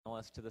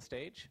panelists to the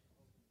stage.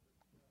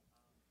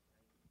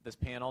 This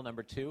panel,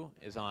 number 2,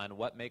 is on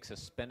what makes a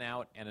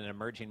spin-out and an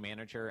emerging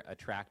manager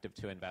attractive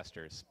to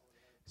investors.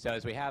 So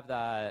as we have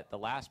the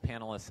last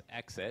panelist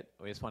exit,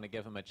 we just want to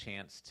give them a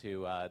chance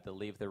to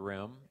leave the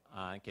room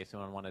in case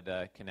anyone wanted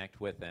to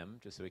connect with them,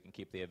 just so we can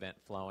keep the event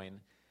flowing.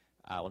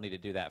 We'll need to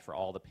do that for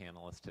all the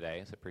panelists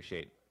today, so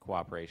appreciate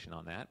cooperation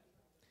on that.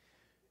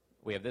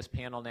 We have this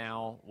panel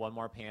now, one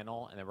more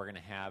panel, and then we're going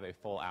to have a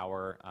full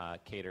hour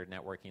catered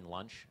networking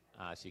lunch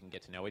so you can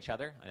get to know each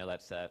other. I know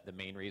that's the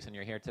main reason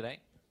you're here today.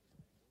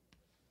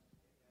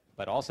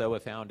 But also we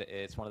found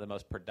it's one of the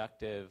most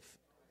productive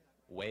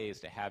ways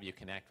to have you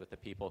connect with the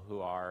people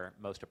who are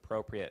most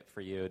appropriate for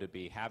you to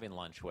be having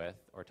lunch with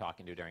or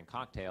talking to during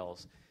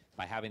cocktails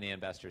by having the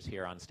investors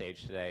here on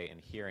stage today and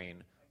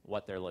hearing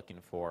what they're looking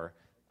for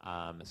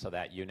so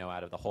that you know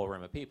out of the whole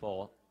room of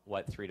people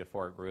what 3 to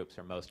 4 groups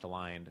are most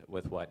aligned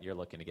with what you're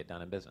looking to get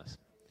done in business.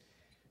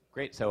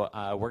 Great, so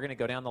we're going to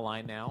go down the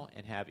line now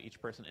and have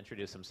each person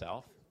introduce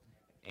himself.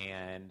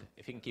 And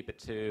if you can keep it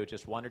to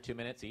just 1 or 2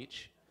 minutes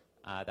each,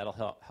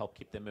 that'll help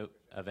keep the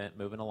event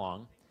moving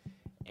along.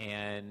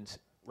 And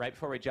right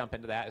before we jump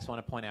into that, I just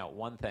want to point out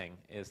one thing,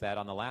 is that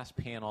on the last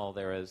panel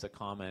there was a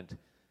comment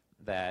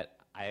that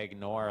I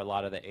ignore a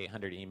lot of the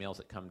 800 emails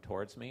that come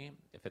towards me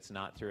if it's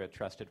not through a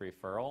trusted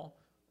referral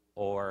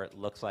or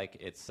looks like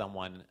it's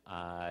someone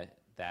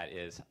that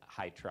is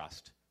high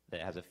trust,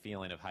 that has a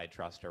feeling of high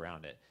trust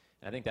around it.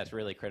 And I think that's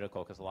really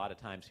critical because a lot of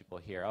times people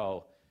hear,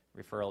 oh,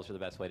 referrals are the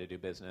best way to do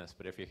business,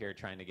 but if you're here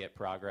trying to get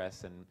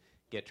progress and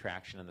get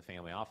traction in the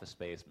family office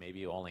space, maybe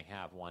you only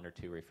have 1 or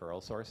 2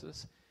 referral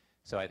sources.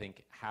 So I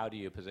think how do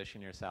you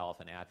position yourself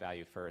and add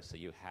value first so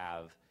you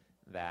have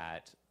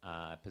that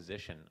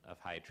position of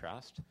high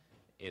trust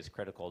is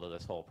critical to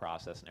this whole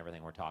process and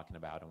everything we're talking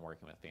about and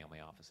working with family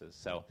offices.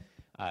 So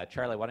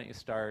Charlie, why don't you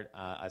start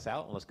us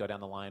out, and let's go down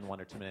the line 1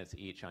 or 2 minutes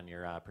each on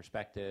your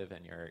perspective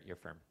and your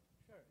firm.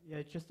 Sure.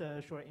 Yeah, just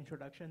a short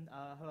introduction.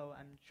 Hello,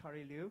 I'm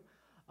Charlie Liu.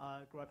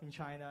 Grew up in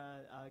China,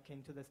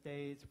 came to the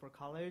States for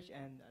college,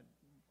 and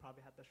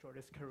probably had the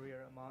shortest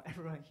career among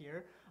everyone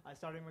here. I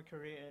started my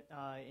career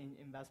in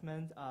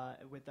investment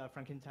with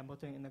Franklin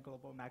Templeton in the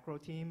global macro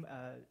team.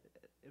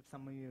 If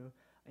some of you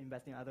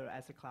invest in other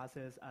asset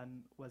classes, I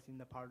was in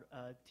the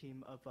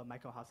team of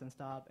Michael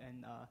Hasselstad,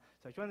 and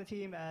so I joined the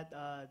team at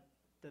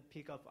the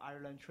peak of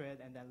Ireland trade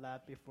and then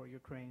left before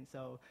Ukraine,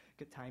 so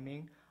good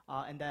timing.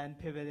 And then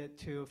pivoted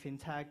to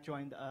fintech,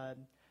 joined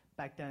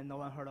back then no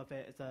one heard of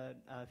it. It's a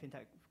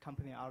fintech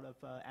company out of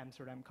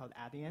Amsterdam called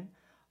Adyen.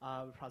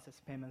 We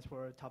process payments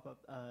for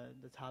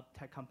the top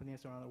tech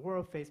companies around the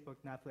world: Facebook,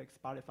 Netflix,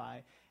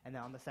 Spotify. And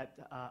then on the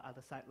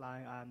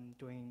sideline, I'm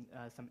doing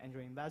some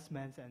angel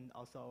investments and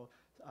also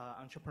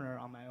entrepreneur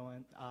on my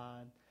own,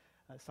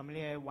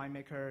 sommelier,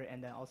 winemaker,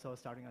 and then also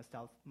starting a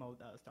stealth mode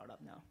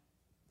startup now.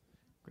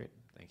 Great,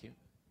 thank you.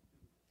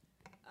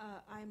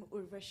 I'm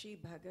Urvashi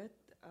Bhagat.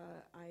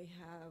 I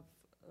have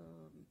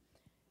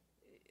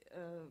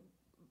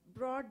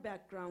broad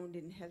background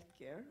in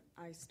healthcare.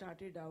 I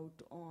started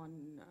out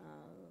on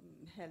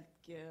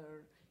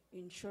healthcare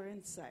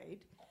insurance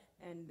side,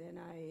 and then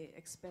I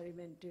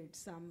experimented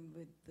some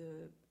with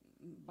the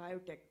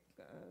biotech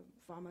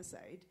pharma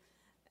side,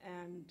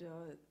 and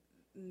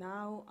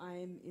now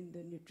I'm in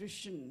the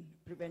nutrition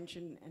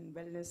prevention and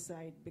wellness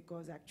side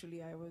because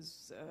actually I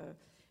was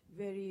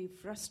very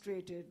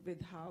frustrated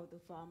with how the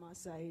pharma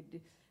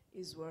side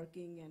is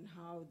working and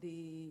how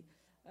the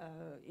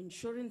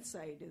insurance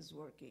side is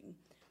working.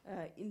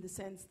 In the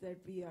sense that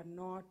we are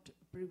not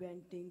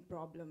preventing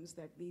problems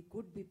that we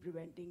could be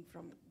preventing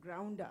from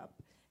ground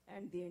up,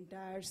 and the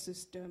entire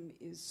system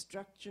is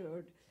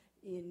structured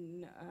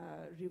in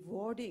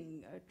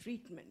rewarding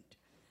treatment.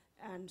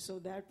 And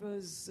so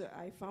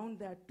I found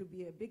that to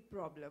be a big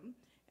problem.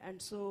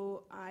 And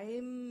so I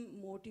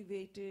am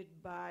motivated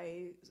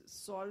by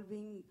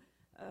solving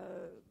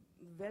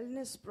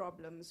wellness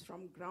problems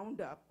from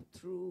ground up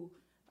through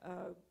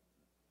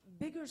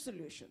bigger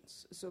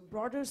solutions, so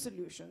broader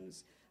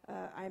solutions.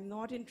 I'm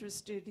not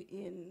interested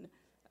in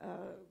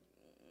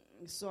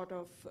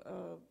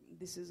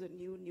this is a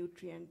new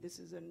nutrient, this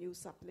is a new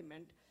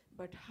supplement,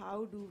 but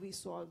how do we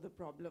solve the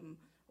problem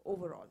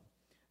overall?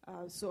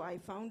 So I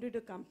founded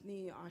a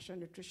company, Asha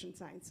Nutrition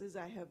Sciences.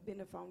 I have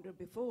been a founder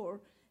before,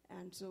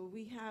 and so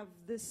we have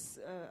this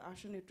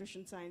Asha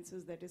Nutrition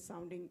Sciences that is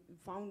solving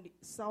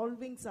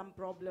some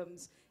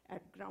problems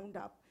at ground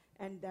up,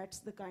 and that's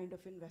the kind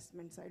of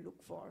investments I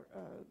look for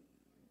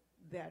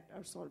that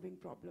are solving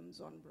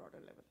problems on a broader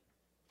level.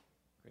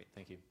 Great,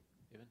 thank you.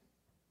 David?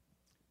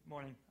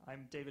 Morning,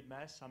 I'm David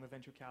Mess. I'm a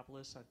venture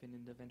capitalist. I've been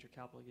in the venture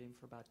capital game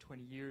for about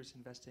 20 years,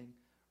 investing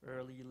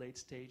early, late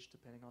stage,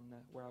 depending on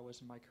where I was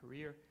in my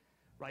career.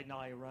 Right now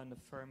I run a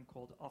firm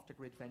called Off the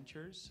Grid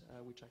Ventures,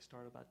 which I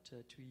started about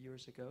 2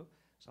 years ago.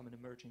 So I'm an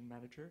emerging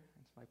manager,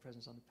 hence my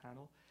presence on the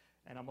panel.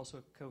 And I'm also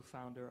a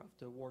co-founder of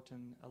the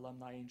Wharton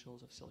Alumni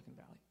Angels of Silicon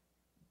Valley.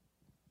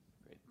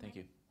 Great, thank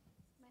you.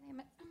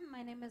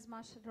 My name is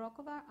Masha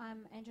Drokova.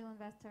 I'm angel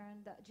investor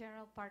and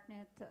general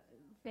partner at a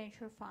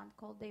venture fund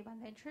called Day One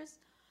Ventures.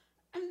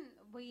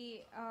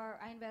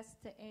 I invest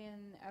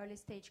in early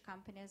stage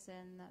companies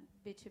in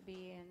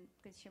B2B and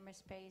consumer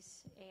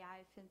space,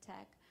 AI,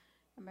 fintech,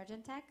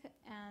 emerging tech,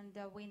 and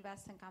we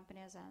invest in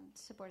companies and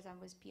support them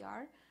with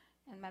PR.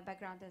 And my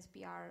background is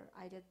PR.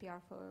 I did PR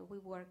for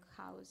WeWork,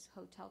 House,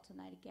 Hotel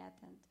Tonight, Get,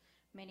 and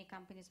many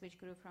companies which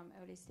grew from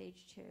early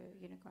stage to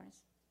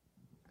unicorns.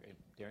 Great.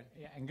 Darren?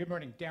 Yeah, and good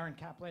morning. Darren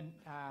Kaplan.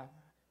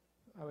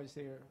 I was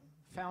the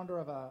founder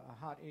of a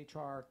hot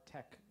HR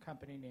tech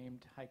company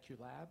named HiQ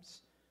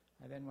Labs.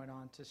 I then went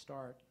on to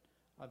start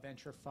a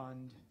venture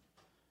fund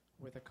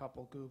with a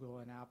couple Google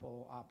and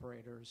Apple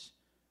operators.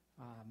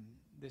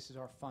 This is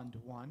our Fund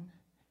 1.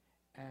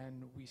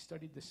 And we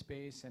studied the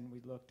space and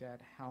we looked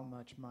at how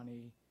much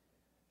money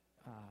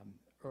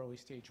early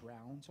stage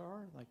rounds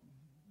are, like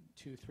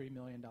 $2-3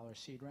 million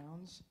seed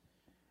rounds.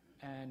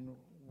 And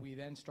we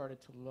then started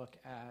to look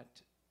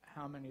at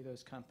how many of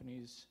those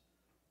companies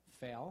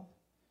fail.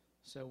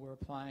 So we're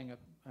applying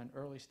an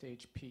early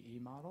stage PE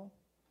model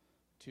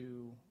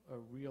to a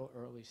real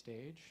early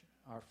stage.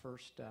 Our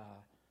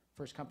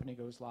first company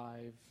goes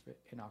live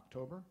in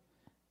October.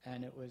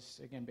 And it was,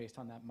 again, based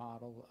on that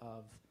model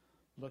of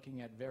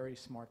looking at very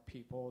smart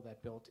people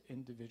that built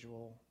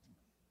individual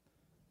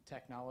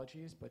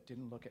technologies but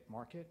didn't look at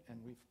market. And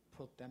we've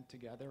put them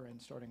together and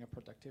starting a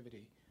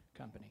productivity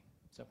company.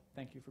 So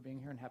thank you for being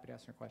here and happy to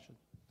answer your question.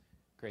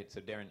 Great. So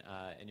Darren,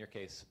 in your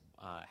case,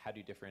 how do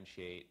you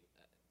differentiate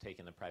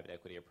taking the private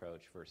equity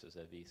approach versus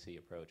a VC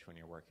approach when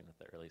you're working with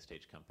the early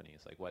stage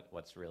companies? Like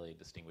what's really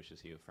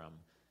distinguishes you from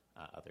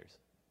others?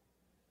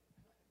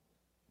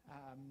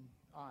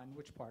 On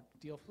which part?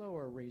 Deal flow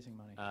or raising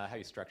money? How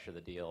you structure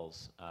the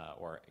deals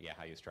or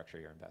how you structure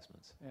your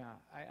investments. Yeah,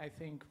 I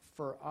think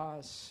for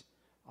us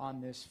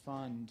on this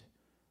fund,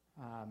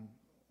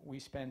 we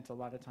spent a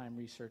lot of time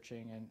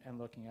researching and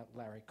looking at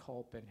Larry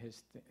Culp and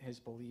his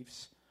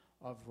beliefs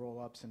of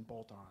roll-ups and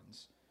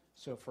bolt-ons.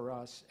 So for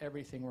us,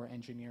 everything we're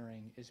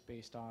engineering is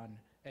based on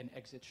an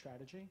exit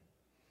strategy.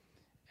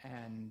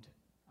 And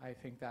I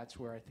think that's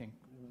where I think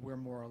we're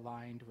more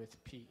aligned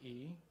with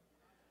PE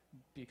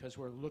because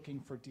we're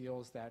looking for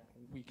deals that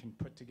we can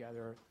put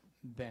together,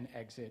 then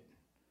exit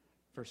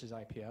versus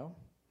IPO.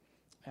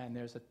 And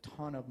there's a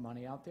ton of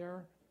money out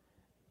there,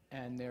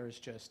 and there's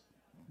just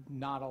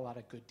not a lot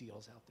of good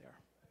deals out there.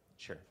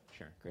 Sure.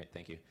 Great,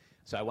 thank you.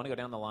 So I want to go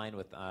down the line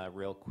with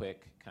real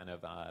quick, kind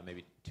of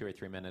maybe 2 or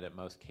 3 minute at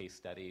most case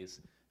studies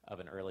of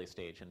an early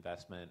stage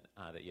investment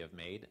that you have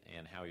made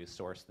and how you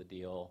sourced the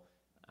deal,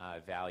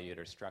 valued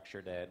or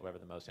structured it, whatever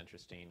the most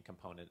interesting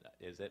component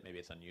is it. Maybe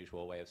it's an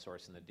unusual way of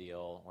sourcing the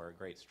deal or a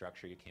great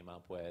structure you came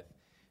up with.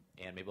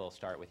 And maybe we'll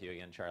start with you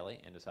again, Charlie,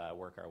 and just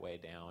work our way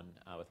down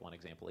with one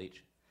example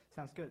each.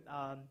 Sounds good.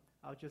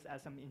 I'll just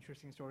add some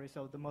interesting stories.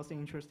 So the most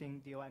interesting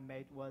deal I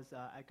made was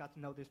I got to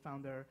know this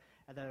founder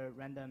at a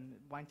random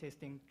wine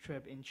tasting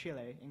trip in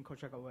Chile, in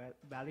Cochaca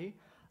Valley.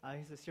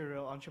 He's a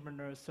serial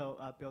entrepreneur, so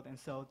built and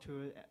sold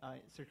to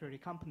security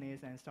companies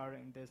and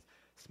starting this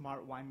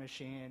smart wine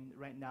machine.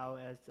 Right now,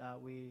 as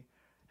we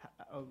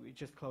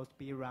just closed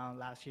B round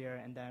last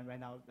year, and then right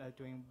now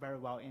doing very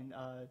well in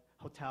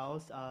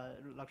hotels,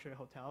 luxury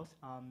hotels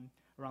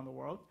around the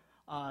world.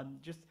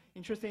 Just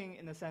interesting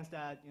in the sense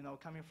that,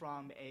 coming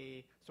from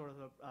a sort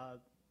of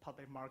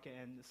public market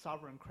and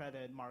sovereign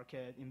credit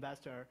market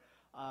investor,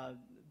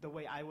 the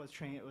way I was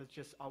trained, it was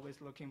just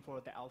always looking for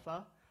the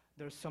alpha.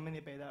 There's so many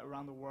beta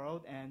around the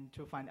world, and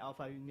to find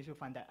alpha, you need to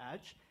find the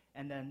edge,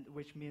 and then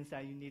which means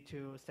that you need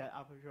to step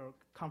out of your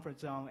comfort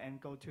zone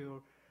and go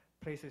to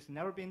places you've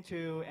never been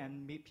to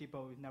and meet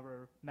people you've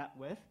never met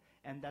with.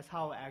 And that's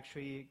how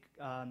actually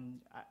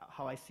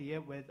how I see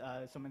it with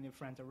so many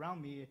friends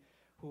around me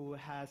who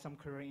has some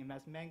career in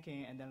investment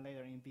banking and then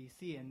later in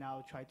VC and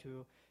now try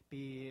to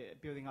be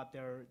building up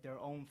their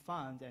own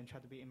funds and try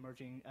to be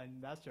emerging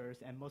investors.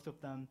 And most of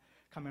them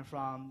coming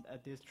from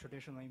this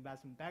traditional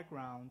investment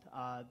background,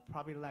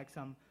 probably like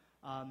some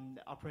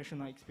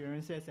operational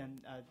experiences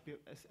and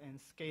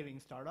scaling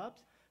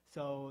startups.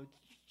 So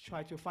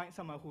try to find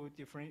someone who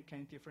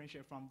can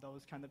differentiate from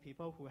those kind of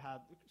people who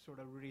have sort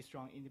of really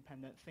strong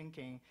independent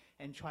thinking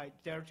and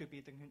dare to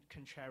be the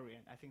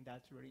contrarian. I think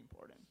that's really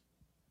important.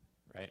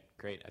 Right,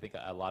 great. I think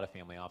a lot of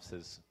family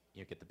offices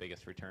get the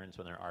biggest returns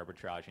when they're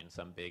arbitraging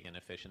some big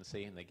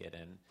inefficiency and they get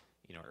in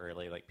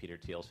early, like Peter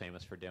Thiel's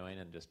famous for doing,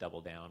 and just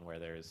double down where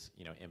there's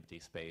empty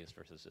space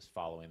versus just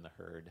following the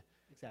herd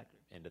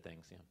into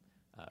things.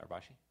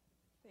 Urvashi?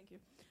 Thank you.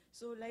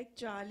 So like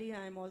Charlie,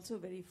 I'm also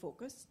very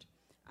focused.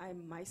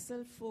 I'm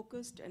myself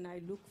focused, and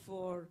I look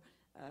for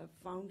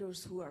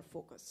founders who are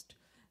focused.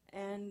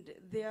 And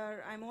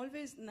I'm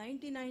always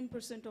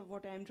 99% of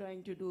what I'm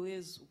trying to do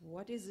is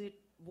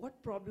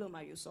what problem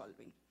are you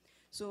solving?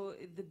 So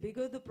the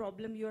bigger the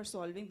problem you are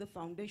solving, the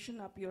foundation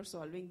up you're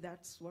solving,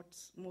 that's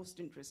what's most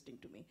interesting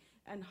to me,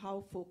 and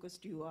how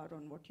focused you are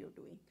on what you're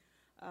doing.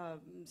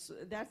 So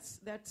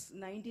that's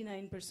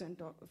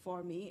 99%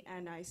 for me,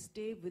 and I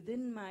stay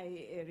within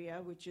my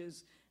area, which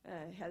is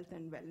health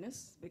and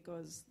wellness,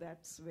 because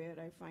that's where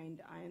I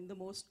find I am the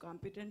most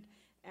competent,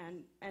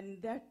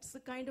 and that's the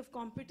kind of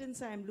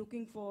competence I'm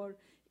looking for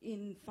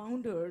in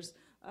founders.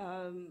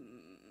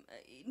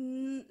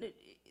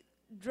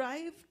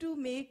 Drive to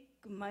make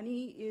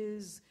money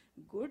is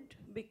good,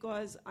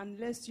 because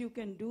unless you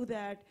can do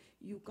that,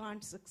 you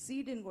can't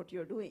succeed in what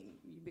you're doing,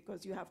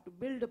 because you have to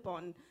build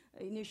upon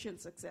initial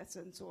success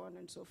and so on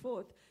and so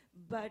forth.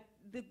 But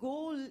the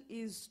goal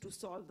is to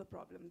solve the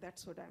problem.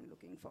 That's what I'm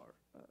looking for.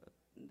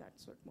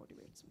 That's what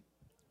motivates me.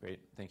 Great,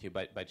 thank you.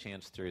 By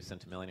chance, through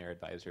Centimillionaire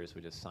Advisors,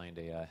 we just signed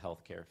a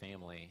healthcare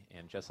family,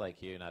 and just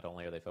like you, not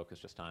only are they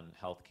focused just on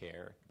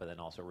healthcare, but then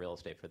also real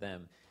estate for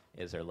them,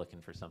 is they're looking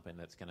for something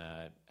that's going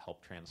to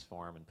help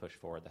transform and push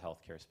forward the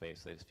healthcare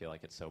space. They just feel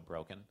like it's so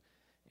broken.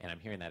 And I'm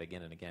hearing that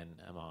again and again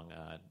among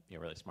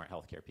really smart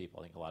healthcare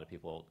people. I think a lot of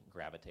people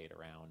gravitate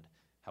around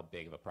how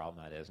big of a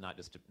problem that is, not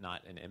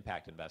an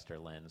impact investor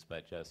lens,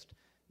 but just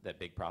that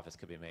big profits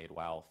could be made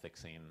while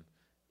fixing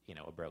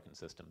a broken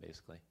system,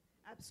 basically.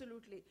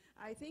 Absolutely.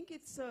 I think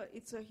it's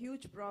a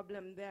huge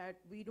problem that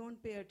we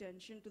don't pay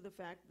attention to the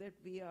fact that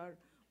we are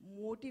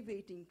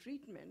motivating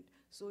treatment.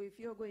 So if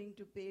you're going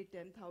to pay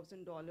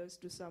 $10,000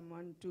 to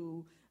someone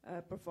to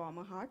perform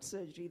a heart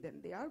surgery,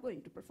 then they are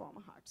going to perform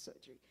a heart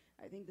surgery.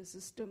 I think the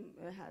system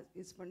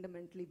is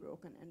fundamentally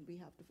broken, and we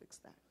have to fix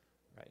that.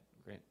 Right,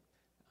 great.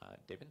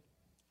 David?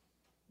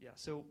 Yeah,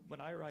 so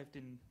when I arrived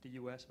in the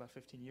US about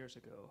 15 years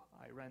ago,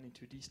 I ran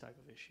into these type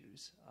of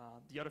issues.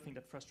 The other thing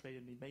that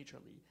frustrated me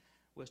majorly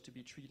was to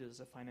be treated as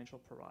a financial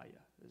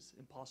pariah. It was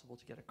impossible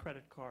to get a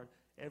credit card.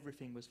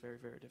 Everything was very,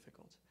 very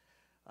difficult.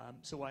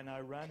 So when I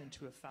ran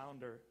into a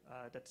founder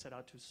that set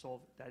out to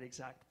solve that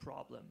exact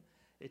problem,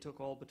 it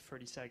took all but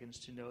 30 seconds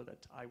to know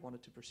that I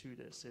wanted to pursue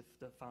this if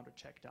the founder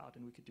checked out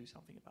and we could do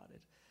something about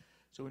it.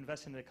 So we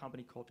invested in a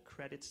company called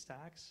Credit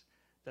Stacks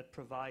that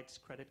provides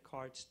credit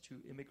cards to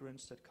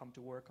immigrants that come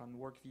to work on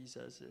work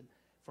visas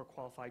for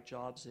qualified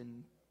jobs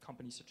in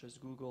companies such as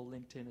Google,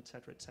 LinkedIn, et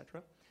cetera, et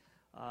cetera.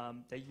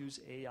 They use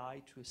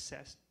AI to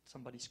assess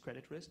somebody's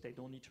credit risk. They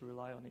don't need to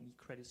rely on any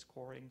credit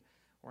scoring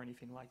or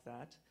anything like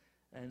that.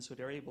 And so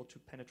they're able to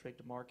penetrate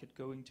the market,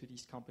 going to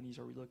these companies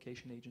or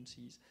relocation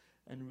agencies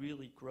and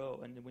really grow.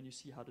 And when you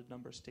see how the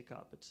numbers stick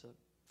up, it's a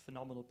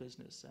phenomenal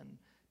business. And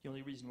the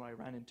only reason why I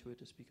ran into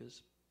it is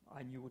because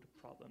I knew the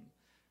problem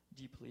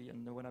deeply.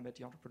 And when I met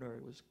the entrepreneur,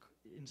 it was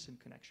instant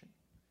connection.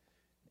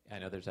 I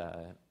know there's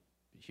a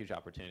huge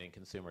opportunity in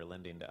consumer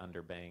lending to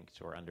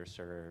underbanked or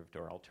underserved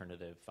or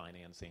alternative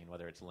financing,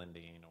 whether it's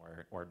lending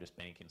or just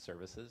banking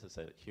services. It's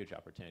a huge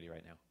opportunity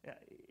right now. Yeah,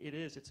 it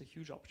is. It's a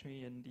huge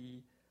opportunity in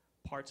the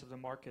parts of the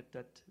market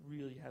that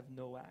really have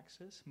no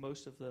access.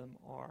 Most of them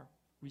are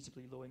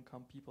reasonably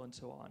low-income people and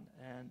so on.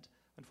 And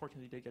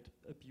unfortunately, they get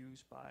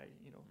abused by,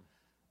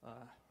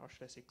 how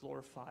should I say,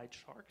 glorified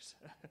sharks,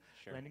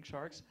 Sure. lending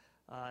sharks.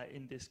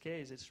 In this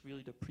case, it's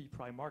really the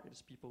pre-prime market.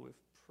 It's people with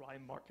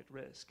prime market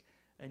risk,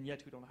 and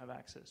yet who don't have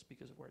access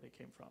because of where they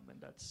came from.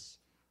 And that's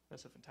a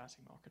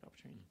fantastic market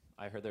opportunity.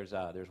 I heard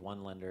there's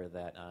one lender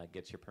that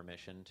gets your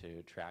permission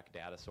to track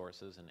data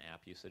sources and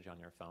app usage on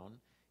your phone,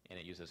 and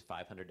it uses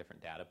 500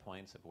 different data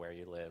points of where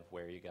you live,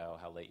 where you go,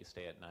 how late you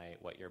stay at night,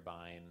 what you're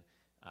buying,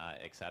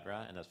 et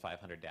cetera, and those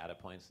 500 data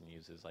points and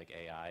uses like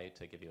AI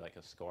to give you like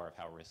a score of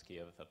how risky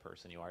of a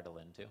person you are to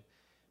lend to.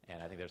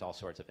 And I think there's all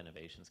sorts of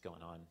innovations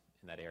going on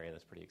in that area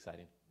that's pretty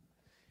exciting.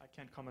 I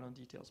can't comment on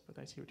details, but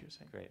I see what you're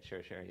saying. Great,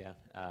 sure, yeah.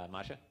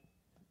 Masha?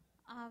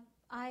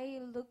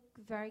 I look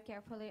very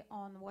carefully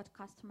on what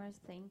customers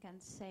think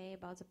and say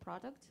about the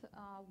product.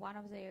 One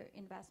of the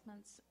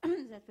investments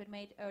that we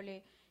made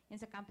early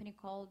is a company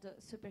called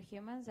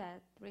Superhumans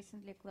that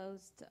recently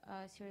closed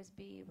Series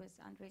B with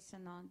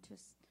Andreessen on to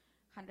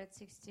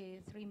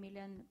 163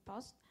 million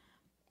post,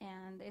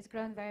 and it's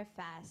grown very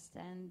fast.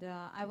 And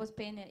I was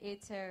paying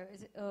it's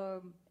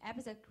an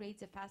app that creates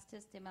the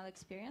fastest email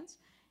experience,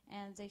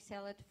 and they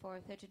sell it for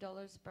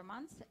 $30 per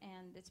month,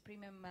 and it's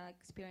premium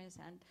experience,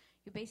 and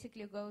you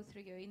basically go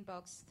through your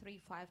inbox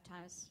 3-5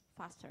 times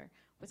faster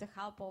with the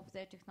help of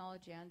their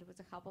technology and with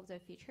the help of their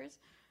features.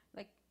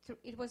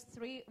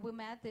 We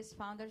met this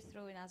founder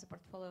through another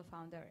portfolio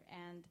founder,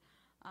 and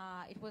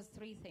it was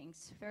three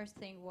things. First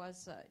thing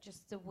was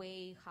just the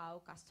way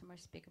how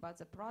customers speak about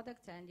the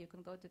product, and you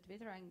can go to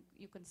Twitter and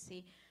you can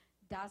see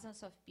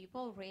dozens of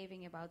people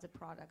raving about the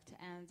product,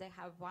 and they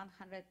have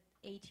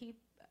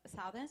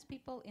 180,000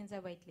 people in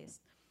their wait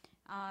list.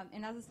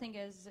 Another thing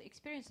is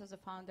experience as a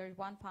founder.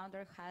 One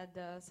founder had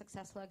a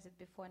successful exit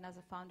before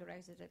another founder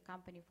exited the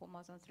company for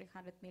more than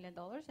 $300 million,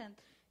 and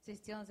they're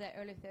still in their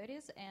early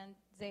 30s, and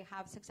they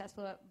have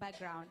successful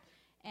background.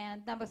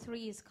 And number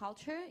three is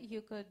culture.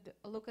 You could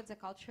look at the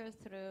culture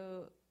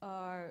through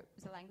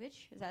the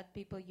language that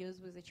people use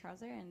with each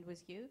other and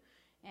with you,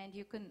 and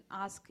you can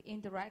ask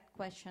indirect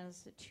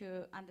questions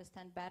to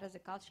understand better the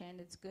culture, and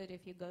it's good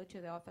if you go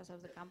to the office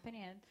of the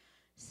company and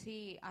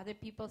see other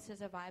people, see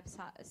the vibes,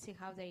 see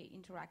how they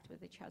interact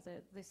with each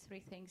other. These three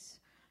things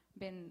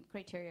been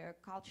criteria: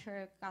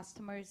 culture,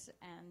 customers,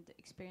 and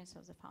experience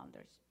of the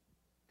founders.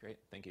 Great,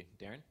 thank you.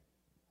 Darren?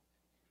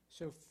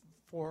 So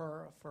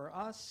for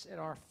us at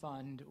our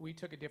fund, we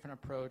took a different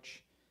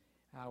approach.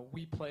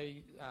 We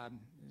play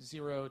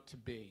 0 to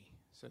B,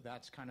 so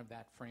that's kind of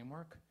that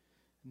framework.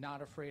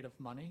 not afraid of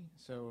money,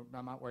 so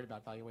I'm not worried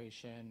about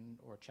valuation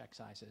or check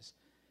sizes.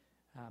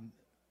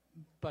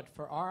 But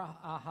for our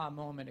aha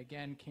moment,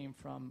 again, came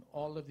from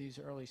all of these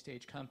early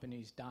stage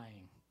companies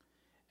dying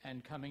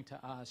and coming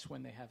to us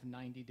when they have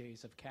 90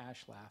 days of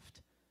cash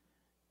left.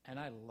 And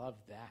I love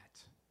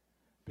that,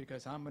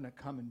 because I'm going to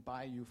come and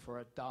buy you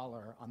for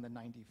 $1 on the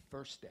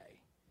 91st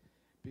day.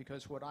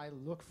 Because what I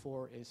look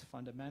for is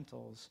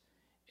fundamentals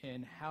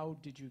in how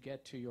did you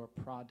get to your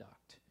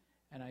product.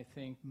 And I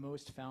think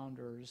most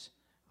founders,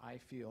 I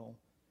feel,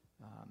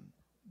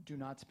 do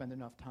not spend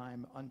enough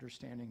time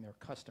understanding their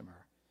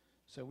customer.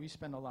 So we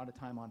spend a lot of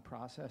time on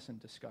process and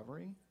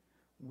discovery.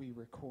 We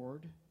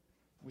record,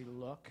 we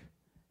look,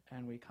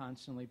 and we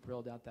constantly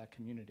build out that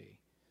community.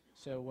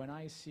 So when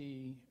I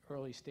see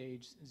early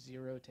stage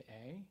 0 to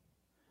A,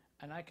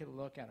 and I could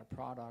look at a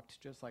product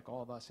just like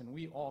all of us, and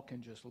we all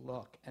can just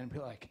look and be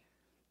like,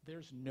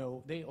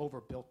 they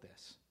overbuilt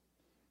this.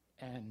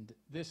 And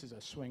this is a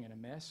swing and a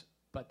miss.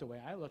 But the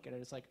way I look at it,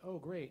 it's like, oh,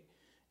 great,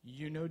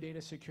 you know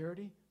data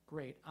security?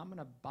 Great, I'm going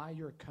to buy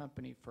your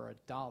company for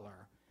 $1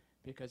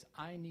 because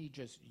I need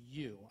just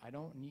you. I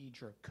don't need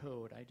your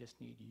code. I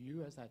just need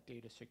you as that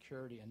data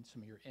security and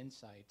some of your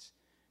insights,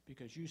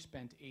 because you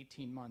spent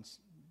 18 months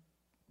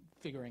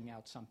figuring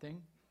out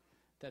something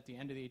that at the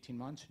end of the 18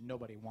 months,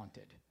 nobody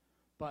wanted.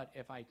 But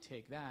if I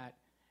take that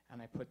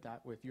and I put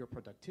that with your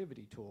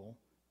productivity tool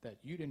that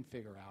you didn't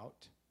figure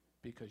out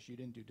because you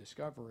didn't do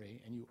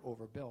discovery and you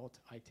overbuilt,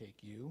 I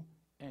take you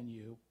and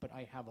you, but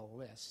I have a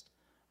list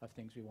of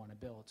things we want to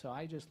build. So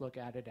I just look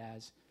at it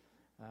as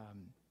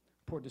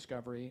poor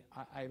discovery.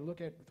 I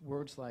look at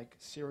words like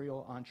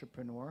serial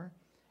entrepreneur,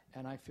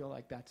 and I feel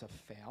like that's a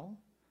fail.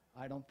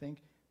 I don't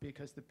think,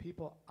 because the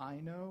people I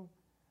know,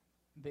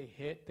 they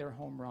hit their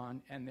home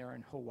run and they're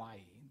in Hawaii.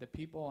 The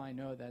people I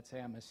know that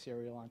say I'm a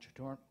serial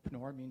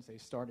entrepreneur means they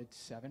started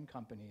 7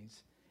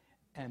 companies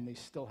and they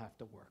still have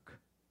to work.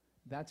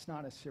 That's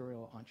not a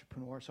serial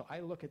entrepreneur. So I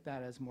look at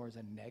that as more as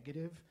a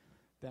negative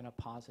than a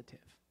positive.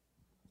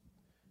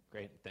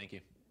 Great, thank you.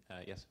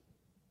 Yes?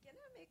 Can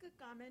I make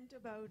a comment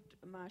about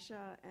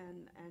Masha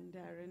and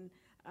Darren?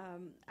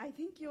 I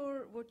think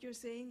what you're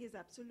saying is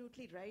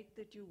absolutely right,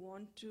 that you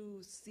want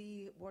to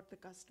see what the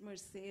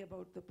customers say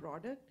about the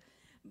product.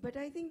 But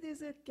I think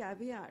there's a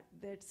caveat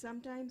that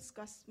sometimes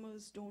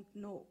customers don't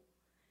know,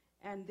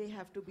 and they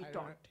have to be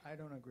taught. I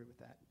don't agree with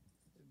that.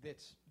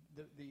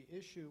 The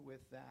issue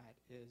with that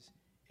is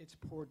it's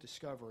poor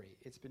discovery.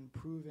 It's been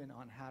proven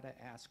on how to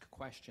ask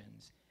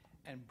questions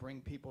and bring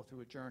people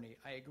through a journey.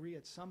 I agree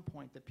at some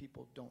point that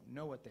people don't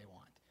know what they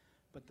want,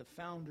 but the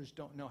founders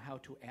don't know how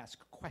to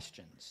ask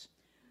questions.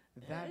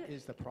 That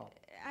is the problem.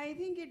 I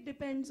think it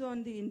depends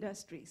on the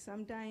industry.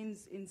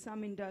 Sometimes in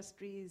some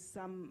industries,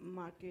 some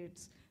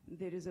markets,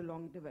 there is a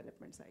long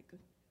development cycle.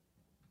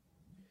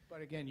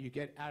 But again, you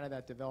get out of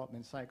that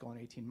development cycle in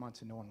 18 months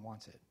and no one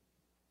wants it.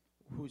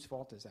 Whose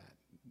fault is that?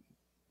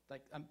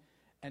 Like,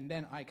 and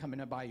then I come in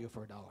and buy you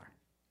for $1.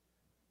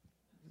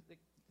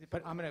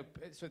 But I'm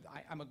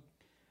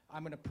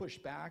gonna push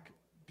back,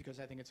 because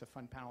I think it's a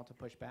fun panel to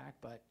push back.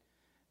 But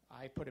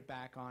I put it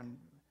back on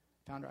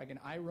founder. Again,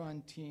 I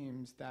run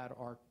teams that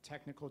are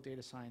technical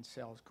data science,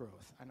 sales,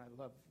 growth, and I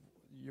love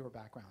your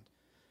background.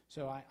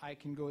 So I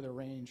can go the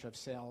range of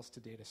sales to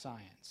data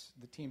science.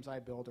 The teams I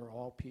build are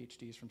all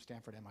PhDs from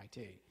Stanford,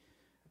 MIT.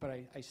 But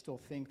I still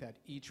think that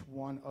each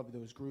one of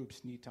those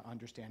groups need to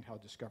understand how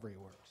discovery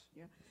works.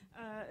 Yeah.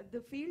 The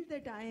field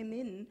that I am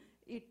in,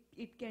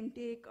 it can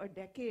take a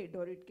decade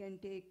or it can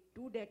take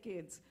 2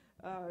 decades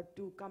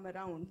to come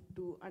around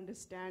to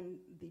understand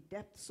the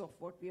depths of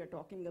what we are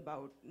talking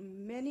about.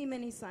 Many,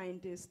 many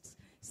scientists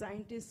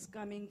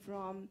coming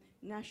from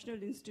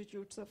National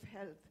Institutes of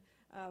Health,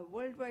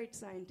 worldwide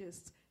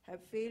scientists have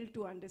failed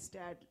to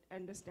understand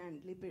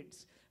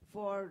lipids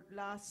for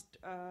last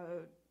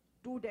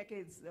 2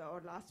 decades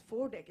or last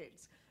 4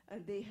 decades.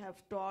 They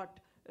have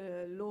taught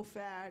low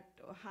fat,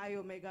 high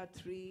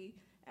omega-3,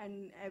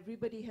 and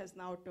everybody has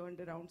now turned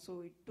around.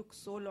 So it took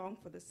so long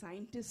for the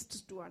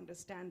scientists to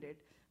understand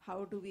it.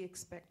 How do we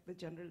expect the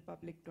general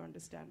public to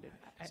understand it?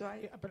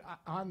 But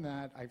on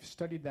that, I've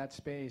studied that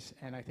space,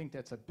 and I think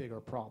that's a bigger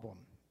problem.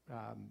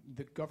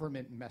 The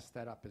government messed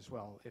that up as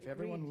well. If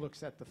everyone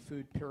looks at the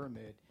food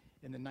pyramid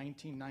in the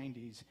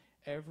 1990s,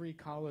 every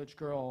college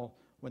girl,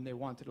 when they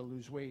wanted to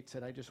lose weight,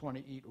 said, I just want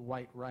to eat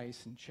white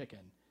rice and chicken.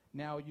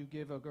 Now you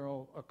give a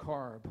girl a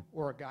carb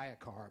or a guy a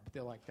carb,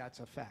 they're like, that's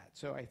a fat.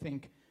 So I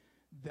think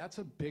that's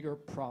a bigger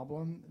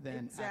problem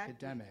than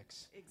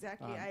academics.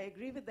 Exactly, I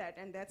agree with that,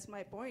 and that's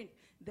my point,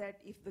 that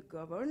if the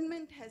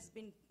government has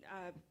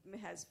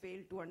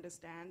failed to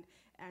understand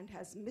and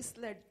has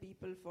misled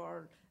people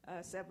for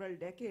several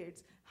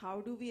decades,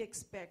 how do we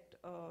expect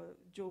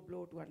Joe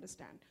Blow to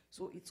understand?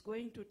 So it's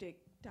going to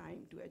take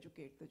time to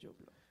educate the Joe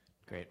Blow.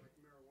 Great.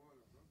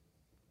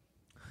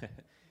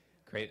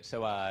 Great.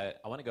 So I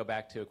want to go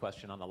back to a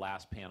question on the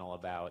last panel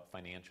about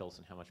financials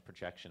and how much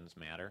projections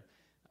matter.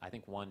 I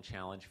think one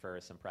challenge for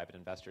some private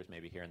investors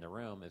maybe here in the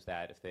room is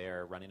that if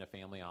they're running a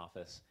family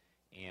office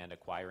and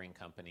acquiring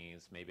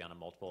companies, maybe on a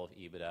multiple of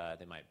EBITDA.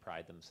 They might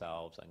pride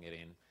themselves on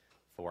getting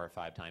 4 or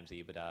 5 times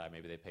EBITDA, or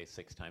maybe they pay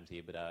 6 times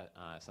EBITDA.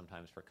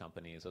 Sometimes for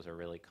companies, those are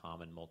really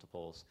common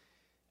multiples.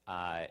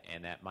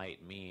 And that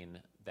might mean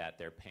that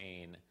they're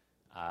paying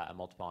a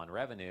multiple on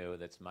revenue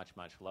that's much,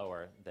 much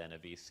lower than a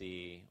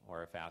VC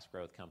or a fast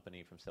growth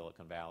company from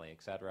Silicon Valley,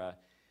 et cetera.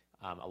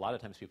 A lot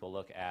of times people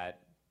look at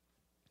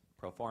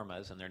pro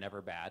formas, and they're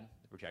never bad.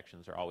 The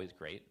projections are always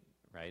great,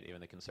 right?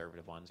 Even the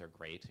conservative ones are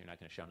great. You're not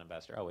going to show an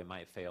investor, oh, we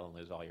might fail and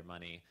lose all your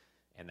money,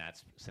 and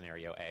that's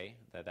scenario A.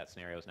 That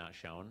scenario is not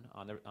shown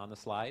on the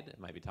slide. It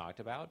might be talked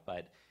about,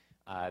 but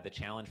the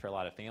challenge for a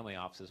lot of family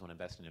offices when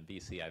investing in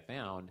VC, I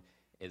found,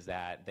 is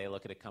that they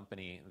look at a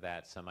company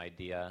that's some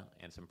idea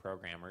and some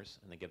programmers,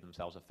 and they give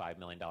themselves a $5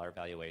 million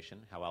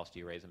valuation. How else do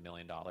you raise $1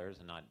 million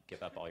and not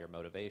give up all your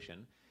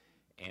motivation?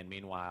 And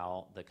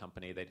meanwhile, the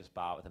company they just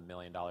bought with $1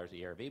 million a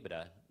year of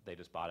EBITDA, they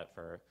just bought it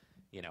for,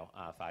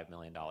 $5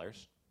 million,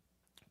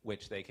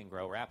 which they can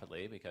grow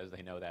rapidly because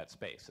they know that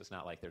space. It's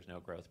not like there's no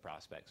growth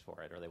prospects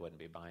for it, or they wouldn't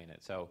be buying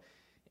it. So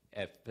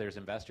if there's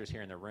investors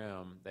here in the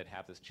room that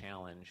have this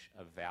challenge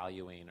of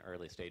valuing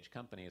early stage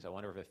companies, I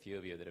wonder if a few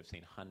of you that have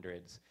seen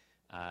hundreds,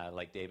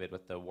 like David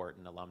with the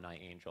Wharton Alumni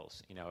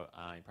Angels, you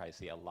probably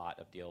see a lot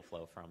of deal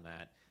flow from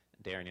that.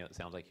 Darren, it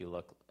sounds like you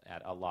look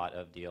at a lot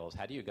of deals.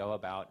 How do you go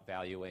about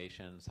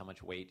valuations? How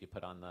much weight do you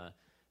put on the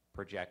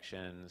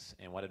projections?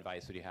 And what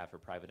advice would you have for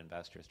private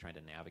investors trying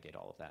to navigate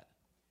all of that?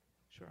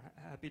 Sure,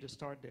 happy to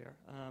start there.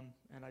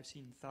 And I've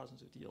seen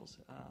thousands of deals.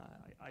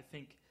 I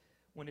think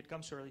when it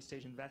comes to early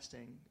stage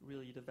investing,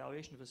 really the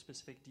valuation of a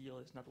specific deal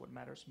is not what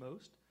matters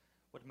most.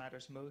 What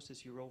matters most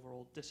is your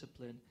overall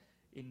discipline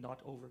in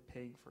not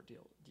overpaying for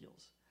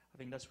deals. I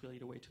think that's really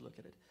the way to look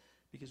at it.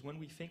 Because when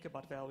we think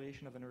about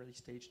valuation of an early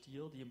stage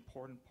deal, the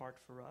important part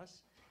for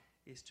us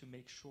is to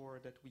make sure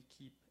that we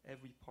keep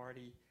every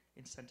party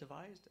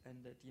incentivized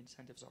and that the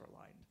incentives are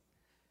aligned.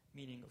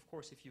 Meaning, of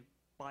course, if you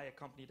buy a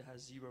company that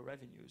has 0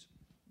 revenues,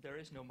 there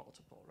is no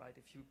multiple, right?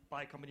 If you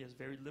buy a company that has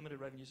very limited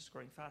revenues, is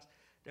growing fast,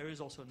 there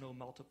is also no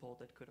multiple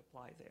that could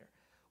apply there.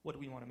 What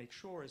we want to make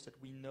sure is that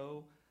we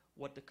know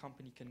what the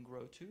company can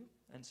grow to,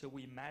 and so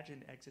we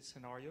imagine exit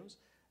scenarios,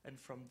 and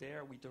from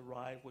there we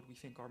derive what we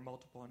think our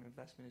multiple on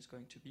investment is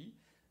going to be,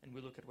 and we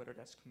look at whether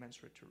that's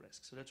commensurate to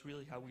risk. So that's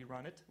really how we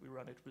run it. We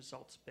run it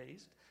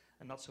results-based,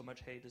 and not so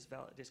much, hey,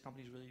 this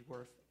company is really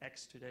worth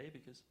X today,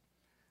 because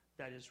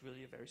that is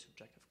really a very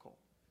subjective call.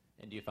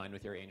 And do you find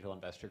with your angel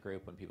investor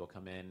group, when people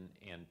come in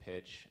and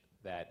pitch,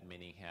 that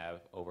many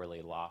have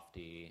overly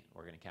lofty,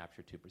 we're going to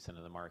capture 2%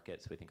 of the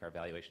market, so we think our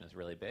valuation is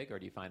really big? Or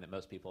do you find that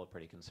most people have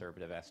pretty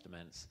conservative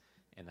estimates,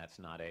 and that's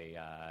not a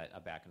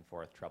back and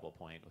forth trouble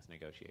point with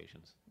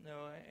negotiations?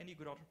 No, any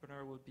good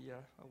entrepreneur would be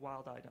a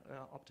wild-eyed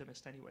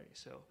optimist anyway.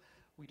 So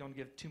we don't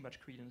give too much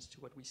credence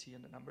to what we see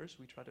in the numbers.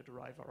 We try to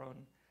derive our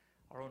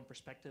own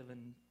perspective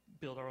and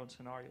build our own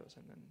scenarios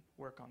and then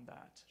work on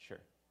that.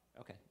 Sure.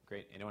 Okay,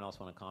 great. Anyone else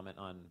want to comment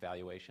on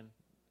valuation?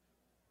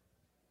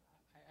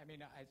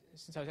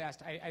 Since I was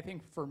asked, I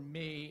think for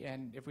me,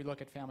 and if we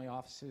look at family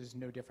offices,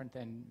 no different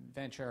than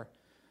venture,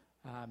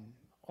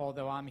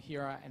 although I'm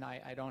here and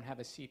I don't have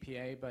a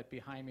CPA, but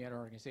behind me at our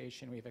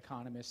organization, we have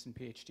economists and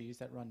PhDs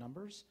that run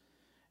numbers.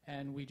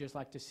 And we just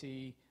like to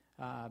see,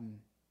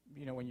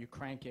 when you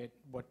crank it,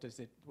 what does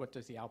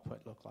the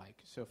output look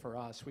like? So for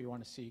us, we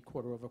want to see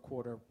quarter over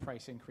quarter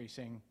price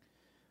increasing.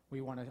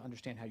 We want to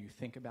understand how you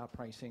think about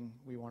pricing.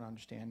 We want to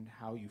understand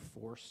how you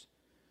force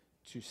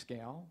to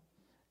scale.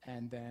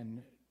 And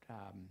then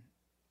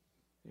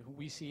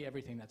we see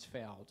everything that's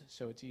failed,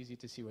 so it's easy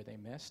to see where they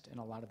missed, and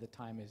a lot of the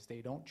time is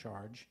they don't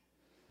charge,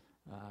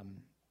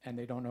 and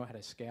they don't know how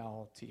to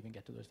scale to even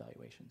get to those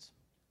valuations.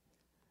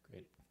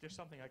 Great. There's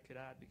something I could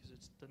add, because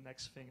it's the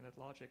next thing in that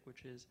logic,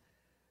 which is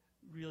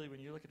really when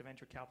you look at the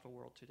venture capital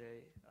world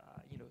today,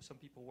 some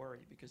people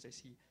worry because they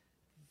see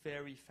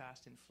very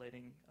fast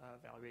inflating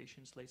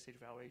valuations. Late stage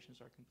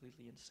valuations are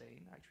completely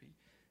insane. Actually,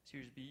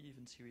 Series B,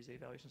 even Series A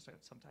valuations are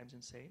sometimes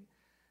insane.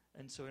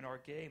 And so in our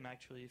game,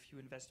 actually, if you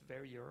invest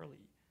very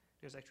early,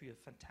 there's actually a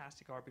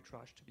fantastic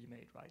arbitrage to be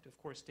made, right? Of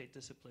course, stay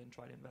disciplined,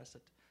 try to invest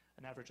at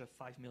an average of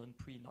 5 million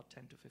pre, not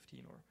 10 to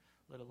 15 or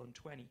let alone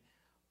 20.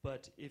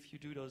 But if you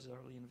do those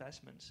early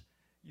investments,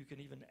 you can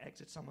even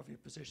exit some of your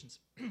positions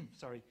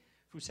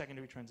through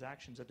secondary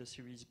transactions at the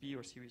Series B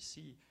or Series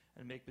C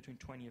and make between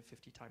 20 and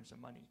 50 times the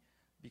money,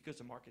 because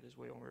the market is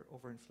way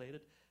overinflated,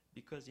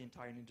 because the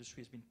entire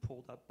industry has been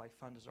pulled up by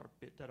funds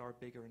that are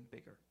bigger and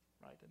bigger,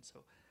 right? And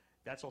so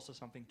that's also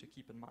something to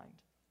keep in mind.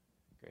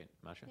 Great.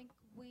 Masha? I think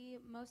we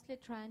mostly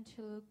trying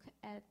to look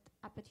at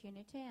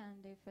opportunity,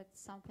 and if it's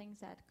something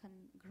that can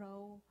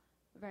grow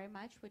very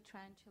much, we're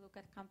trying to look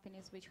at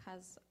companies which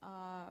has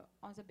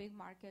on the big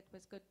market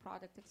with good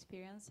product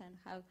experience and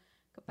have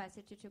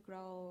capacity to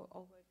grow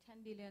over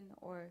 10 billion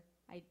or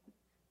a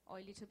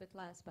little bit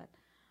less. But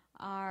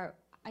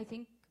I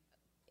think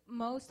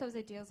most of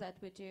the deals that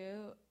we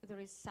do, there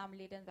is some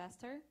lead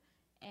investor,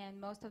 and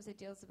most of the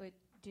deals we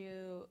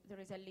do, there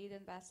is a lead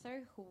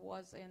investor who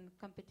was in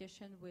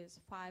competition with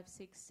 5,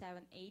 6,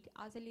 7, 8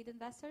 other lead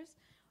investors,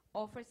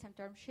 offered some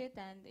term sheet,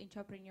 and the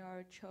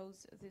entrepreneur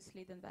chose this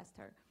lead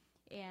investor.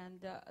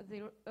 And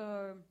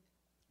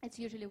it's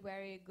usually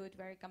very good,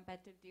 very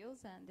competitive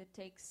deals, and it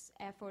takes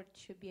effort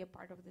to be a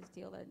part of this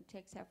deal, and it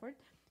takes effort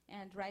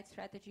and right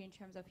strategy in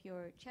terms of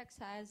your check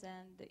size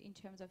and in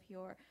terms of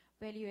your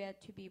value add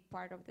to be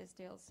part of this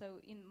deal. So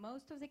in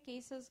most of the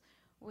cases,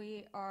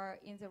 we are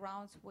in the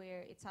rounds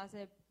where it's as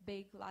a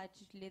big, large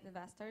lead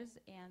investors,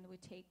 and we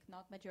take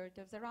not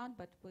majority of the round,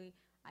 but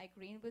I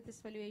agree with this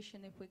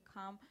valuation. If we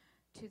come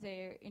to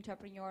the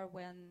entrepreneur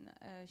when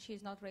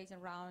she's not raising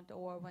round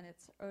or when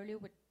it's early,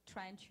 we're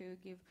trying to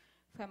give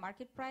fair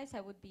market price. I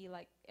would be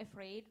like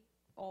afraid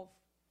of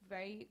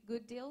very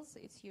good deals.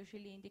 It's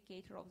usually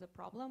indicator of the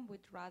problem. We'd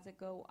rather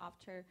go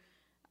after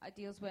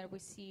deals where we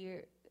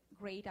see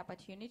great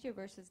opportunity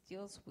versus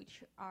deals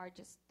which are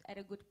just at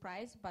a good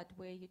price, but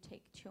where you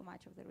take too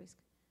much of the risk.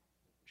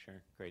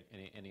 Sure, great.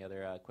 Any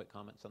other quick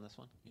comments on this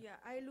one? Yeah,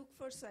 I look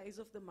for size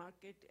of the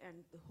market and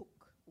the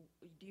hook.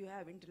 Do you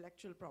have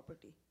intellectual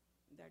property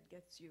that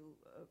gets you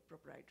a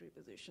proprietary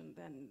position?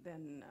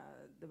 Then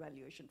the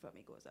valuation for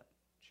me goes up.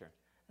 Sure.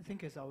 I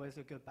think it's always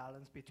a good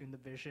balance between the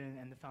vision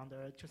and the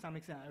founder. To some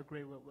extent, I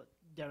agree with what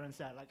Darren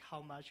said, like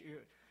how much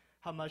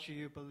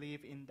you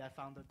believe in that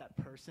founder, that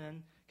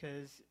person.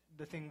 Because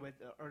the thing with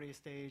early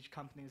stage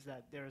companies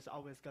that there's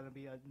always going to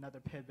be another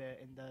pivot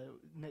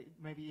in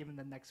maybe even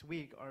the next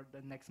week or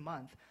the next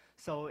month.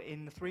 So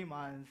in 3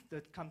 months,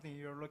 the company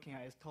you're looking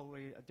at is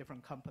totally a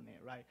different company,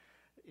 right?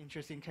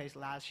 Interesting case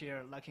last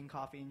year, Luckin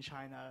Coffee in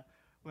China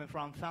went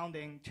from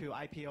founding to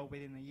IPO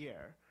within a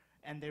year.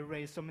 And they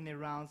raised so many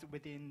rounds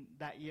within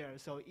that year.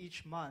 So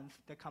each month,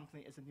 the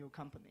company is a new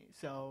company.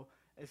 So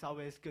it's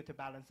always good to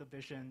balance the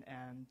vision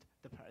and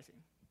the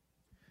pricing.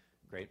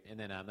 Great. And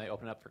then I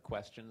open up for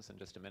questions in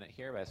just a minute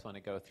here. But I just want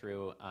to go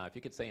through, if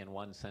you could say in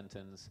one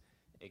sentence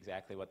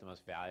exactly what the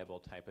most valuable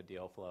type of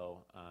deal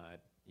flow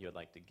you would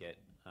like to get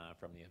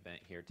from the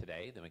event here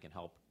today, then we can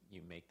help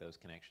you make those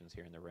connections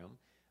here in the room.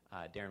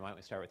 Darren, why don't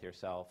we start with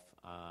yourself?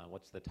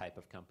 What's the type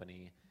of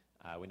company?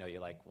 We know you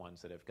like ones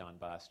that have gone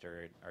bust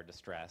or are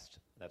distressed.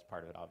 That's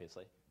part of it,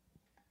 obviously.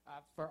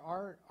 For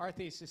our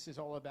thesis is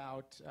all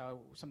about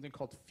something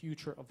called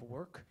future of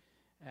work,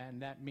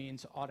 and that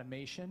means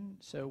automation.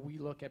 So we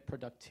look at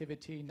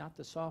productivity, not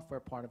the software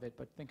part of it,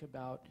 but think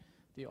about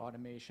the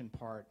automation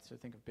part. So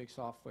think of big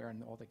software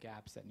and all the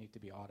gaps that need to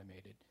be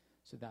automated.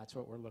 So that's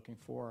what we're looking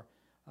for.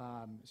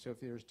 So if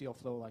there's deal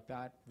flow like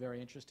that,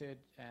 very interested.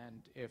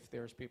 And if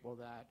there's people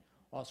that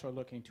also are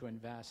looking to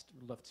invest,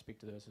 we'd love to speak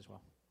to those as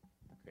well.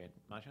 Great.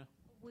 Masha?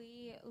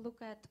 We look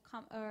at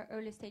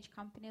early stage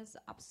companies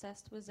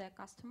obsessed with their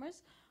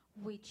customers,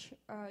 which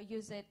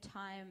use their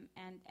time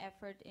and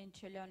effort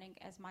into learning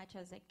as much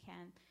as they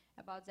can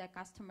about their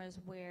customers,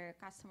 where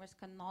customers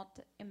cannot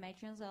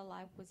imagine their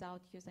life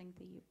without using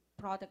the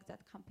product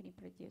that company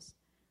produce.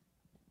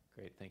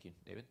 Great. Thank you.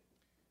 David?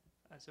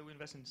 So we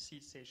invest in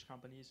seed stage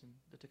companies in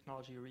the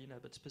technology arena,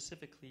 but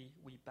specifically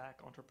we back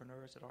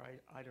entrepreneurs that are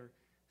either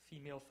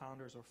female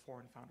founders or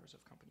foreign founders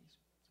of companies.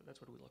 So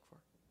that's what we look for.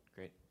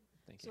 Great.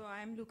 Thank you. So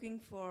I'm looking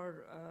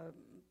for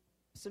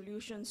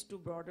solutions to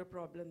broader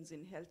problems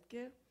in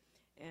healthcare,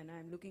 and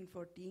I'm looking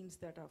for teams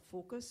that are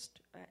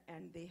focused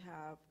and they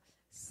have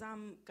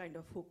some kind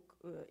of hook,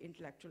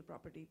 intellectual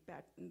property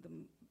patent.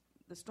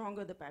 The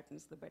stronger the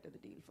patents, the better the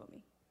deal for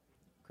me.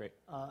 Great.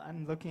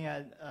 I'm looking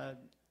at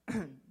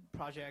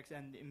projects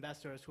and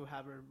investors who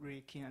have a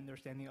really keen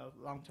understanding of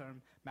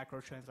long-term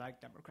macro trends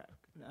like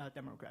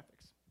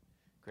demographics.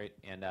 Great.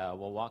 And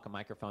we'll walk a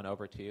microphone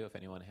over to you. If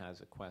anyone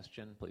has a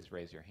question, please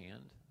raise your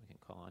hand. We can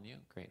call on you.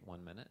 Great.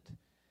 1 minute.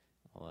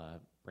 We'll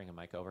bring a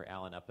mic over.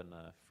 Alan up in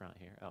the front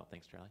here. Oh,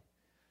 thanks, Charlie.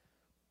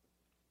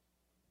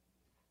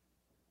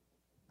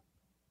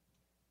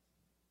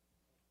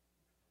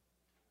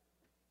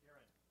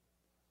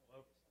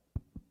 Hello.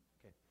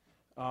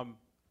 Okay.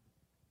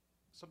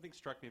 Something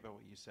struck me about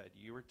what you said.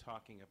 You were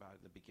talking about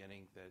in the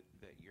beginning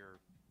that your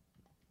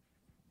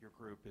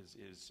group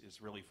is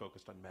really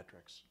focused on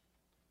metrics.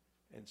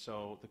 And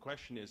so the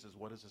question is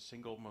what is the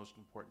single most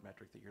important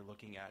metric that you're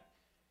looking at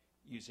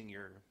using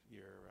your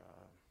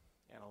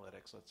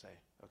analytics, let's say,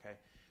 okay?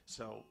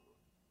 So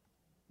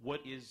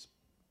what is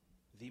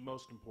the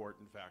most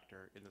important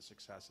factor in the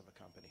success of a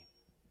company,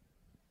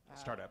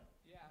 startup?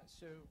 Yeah,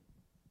 so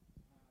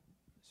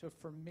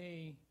for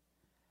me,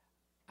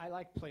 I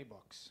like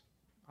playbooks.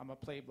 I'm a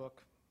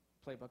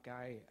playbook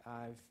guy.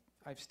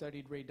 I've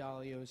studied Ray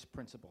Dalio's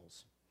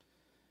principles.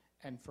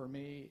 And for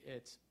me,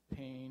 it's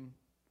pain,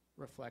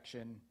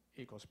 reflection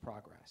equals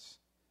progress.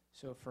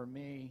 So for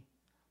me,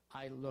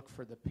 I look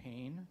for the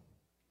pain.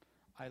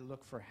 I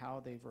look for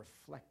how they've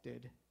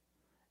reflected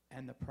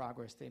and the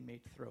progress they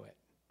made through it.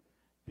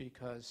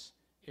 Because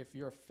if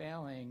you're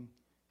failing,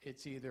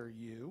 it's either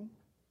you,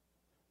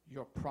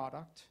 your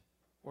product,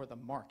 or the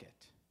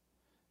market.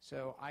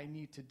 So I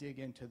need to dig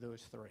into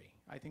those three.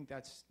 I think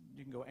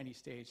you can go any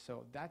stage.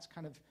 So that's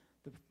kind of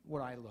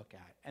what I look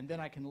at. And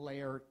then I can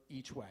layer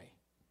each way.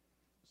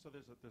 So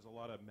there's a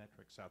lot of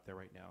metrics out there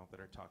right now that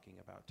are talking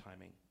about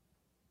timing.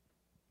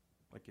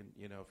 Like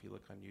if you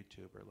look on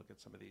YouTube or look at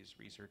some of these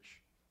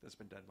research that's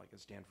been done, like at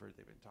Stanford,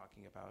 they've been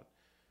talking about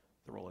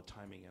the role of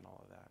timing and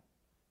all of that.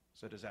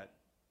 So does that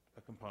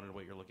a component of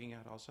what you're looking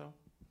at also?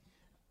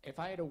 If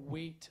I had to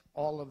weight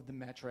all of the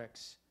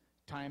metrics,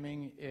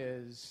 timing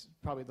is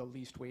probably the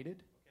least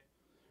weighted.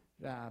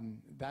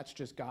 That's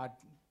just God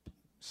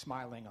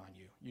smiling on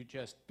you. You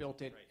just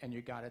built it and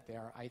you got it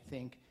there. I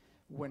think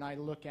when I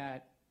look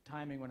at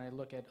timing, when I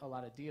look at a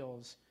lot of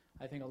deals,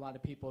 I think a lot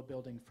of people are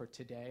building for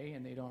today,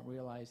 and they don't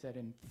realize that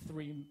in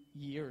 3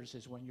 years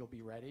is when you'll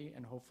be ready,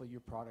 and hopefully your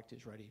product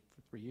is ready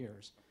for 3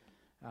 years.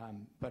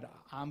 But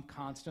I'm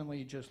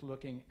constantly just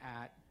looking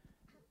at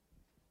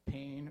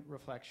pain,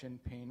 reflection,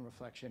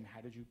 how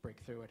did you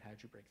break through it, how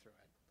did you break through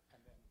it?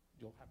 And then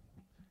you'll have...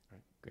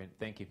 Great,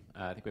 thank you.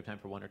 I think we have time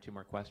for 1 or 2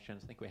 more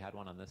questions. I think we had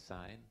one on this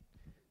side.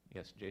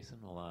 Yes, Jason,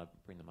 we'll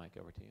bring the mic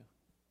over to you.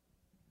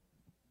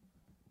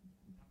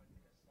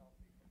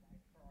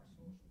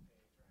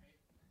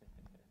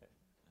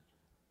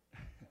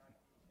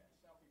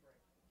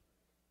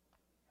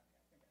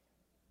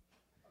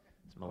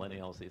 It's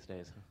millennials these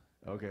days.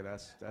 Okay,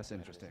 that's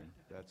interesting.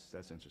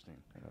 That's interesting.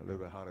 A little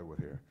bit Hollywood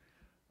here.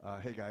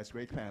 Hey guys,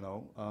 great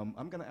panel.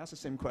 I'm going to ask the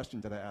same question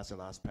that I asked the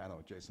last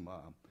panel, Jason Ma,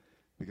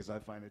 because I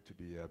find it to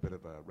be a bit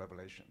of a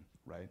revelation,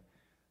 right?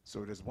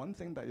 So there's one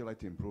thing that you like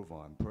to improve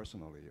on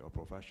personally or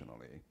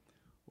professionally,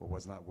 or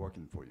was not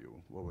working for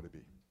you. What would it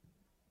be?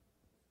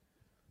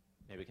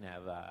 Maybe we can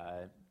have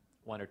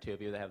 1 or 2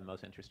 of you that have the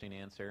most interesting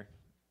answer.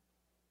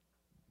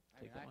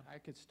 I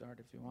could start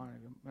if you want.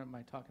 Am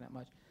I talking that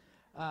much?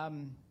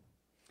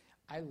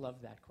 I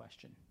love that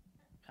question.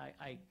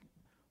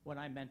 When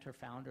I mentor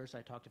founders,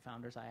 I talk to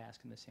founders, I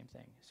ask them the same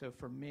thing. So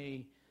for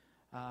me,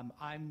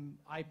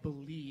 I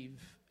believe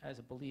as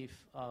a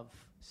belief of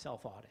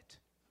self-audit.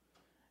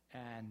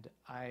 And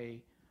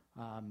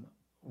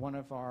one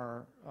of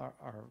our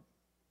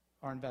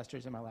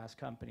investors in my last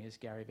company is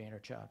Gary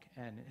Vaynerchuk,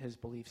 and his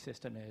belief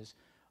system is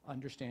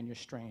understand your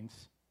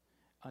strengths,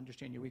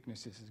 understand your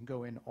weaknesses, and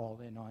go in all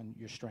in on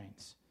your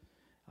strengths.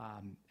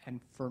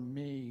 And for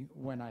me,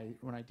 when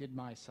I did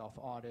my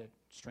self-audit,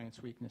 strengths,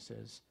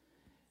 weaknesses,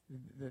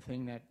 the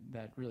thing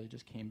that really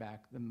just came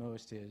back the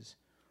most is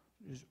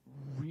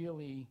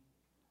really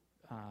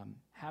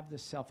have the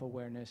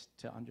self-awareness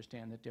to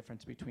understand the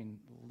difference between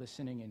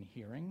listening and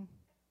hearing,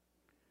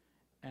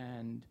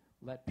 and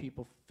let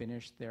people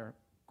finish their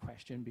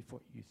question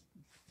before you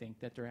think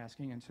that they're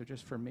asking. And so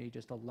just for me,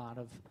 just a lot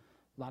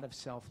of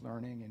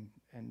self-learning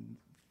and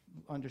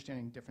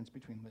understanding the difference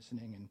between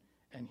listening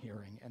and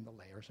hearing and the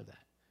layers of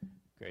that.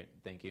 Great,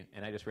 thank you.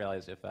 And I just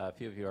realized if a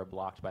few of you are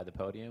blocked by the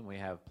podium, we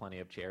have plenty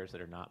of chairs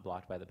that are not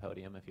blocked by the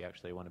podium. If you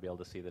actually want to be able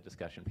to see the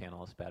discussion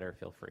panelists better,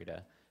 feel free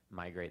to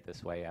migrate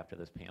this way after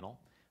this panel.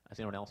 Does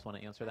anyone else want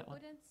to answer that one?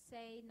 I wouldn't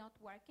say not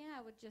working. I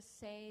would just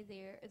say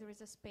there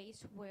is a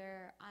space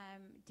where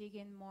I'm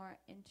digging more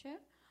into.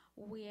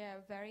 We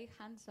are very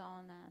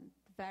hands-on and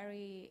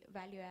very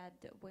value-add.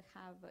 We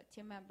have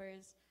team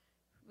members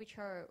which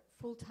are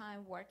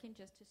full-time working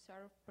just to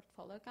serve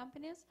portfolio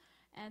companies.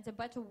 And the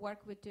better work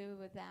we do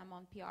with them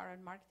on PR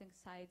and marketing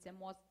sides, the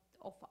more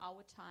of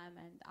our time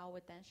and our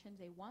attention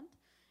they want.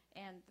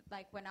 And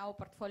like when our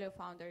portfolio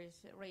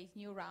founders raise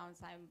new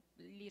rounds, I'm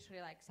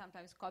literally like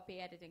sometimes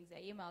copy editing their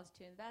emails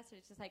to investors.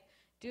 It's just like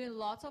doing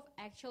lots of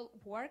actual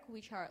work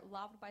which are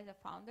loved by the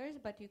founders,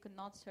 but you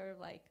cannot serve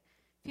like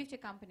 50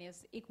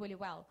 companies equally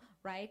well,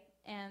 right?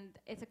 And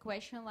it's a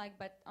question like,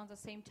 but on the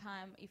same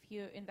time, if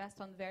you invest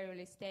on very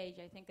early stage,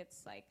 I think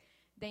it's like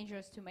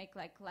dangerous to make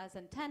like less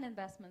than 10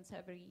 investments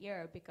every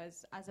year,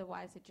 because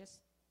otherwise it's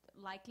just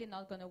likely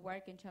not going to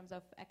work in terms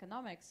of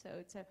economics. So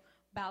it's a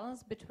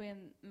balance between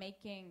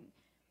making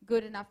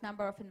good enough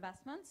number of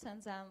investments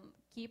and then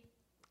keep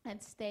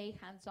and stay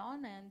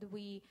hands-on, and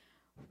we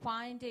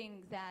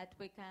finding that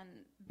we can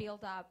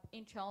build up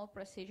internal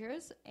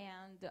procedures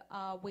and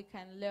we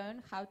can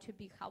learn how to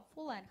be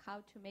helpful and how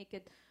to make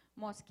it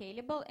more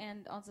scalable,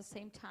 and on the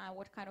same time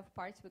what kind of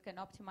parts we can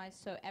optimize.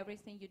 So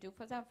everything you do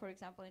for them, for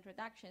example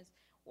introductions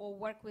or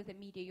work with the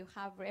media, you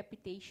have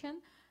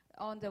reputation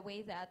on the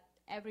way that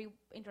every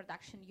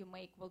introduction you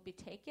make will be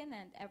taken,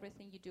 and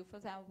everything you do for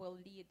them will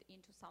lead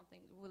into something,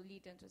 will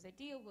lead into the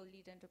deal, will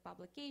lead into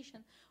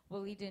publication,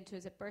 will lead into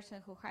the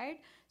person who hired.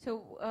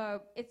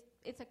 So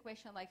it's a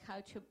question like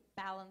how to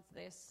balance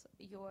this,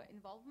 your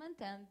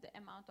involvement and the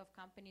amount of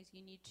companies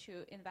you need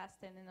to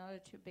invest in order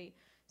to be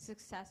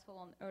successful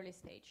on early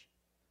stage.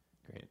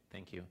 Great,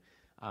 thank you.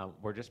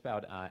 We're just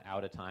about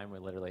out of time. We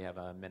literally have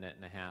a minute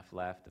and a half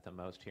left at the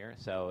most here.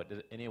 So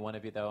does any one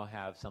of you, though,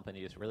 have something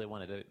you just really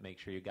wanted to make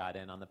sure you got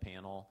in on the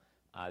panel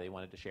that you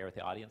wanted to share with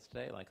the audience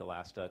today, like a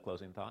last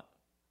closing thought?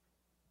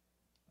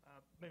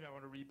 Maybe I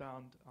want to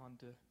rebound on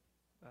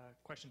the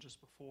question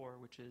just before,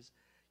 which is,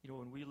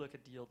 when we look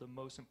at deal, the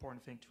most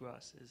important thing to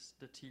us is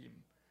the team.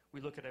 We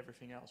look at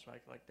everything else,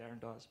 right, like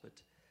Darren does,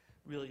 but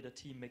really the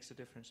team makes a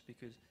difference,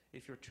 because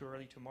if you're too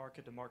early to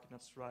market, the market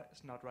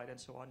is not right, and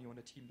so on. You want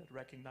a team that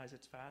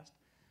recognizes fast,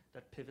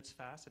 that pivots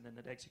fast, and then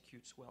that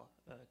executes well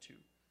too,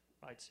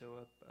 right? So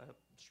a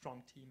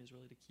strong team is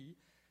really the key.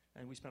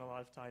 And we spent a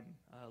lot of time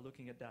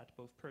looking at that,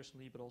 both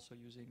personally but also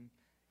using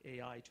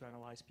AI to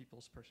analyze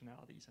people's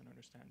personalities and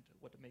understand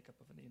what the makeup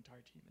of the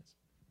entire team is.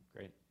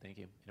 Great, thank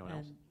you. Anyone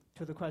And else?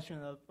 to the question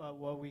of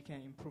what we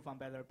can improve on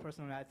better,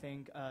 personally, I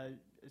think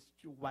it's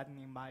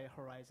widening my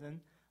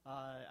horizon.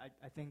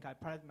 I think I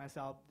pride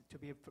myself to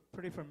be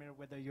pretty familiar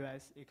with the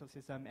U.S.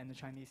 ecosystem and the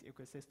Chinese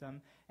ecosystem,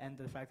 and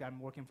the fact that I'm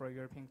working for a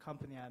European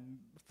company, I'm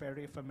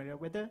fairly familiar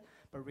with it.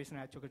 But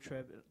recently I took a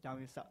trip down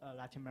in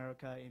Latin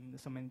America in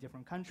so many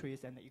different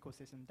countries, and the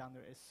ecosystem down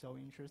there is so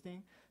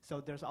interesting. So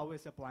there's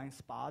always a blind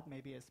spot.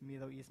 Maybe it's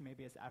Middle East,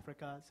 maybe it's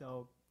Africa,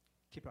 so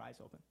keep your eyes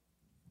open.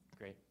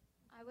 Great.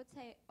 I would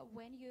say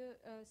when you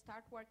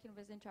start working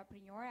with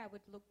entrepreneur, I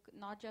would look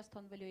not just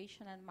on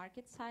valuation and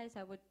market size.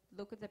 I would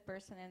look at the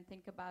person and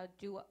think about,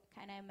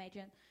 can I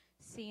imagine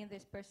seeing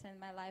this person in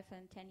my life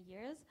in 10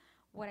 years?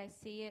 What I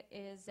see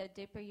is the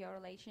deeper your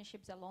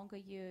relationships, the longer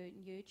you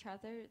knew each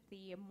other,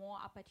 the more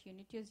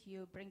opportunities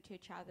you bring to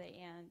each other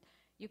and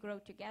you grow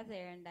together.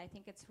 And I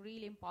think it's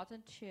really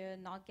important to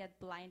not get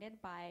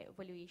blinded by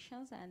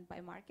valuations and by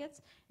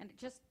markets, and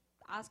just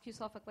ask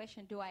yourself a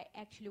question: do I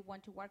actually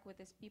want to work with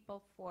these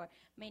people for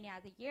many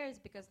other years?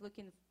 Because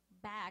looking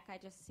back, I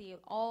just see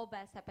all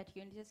best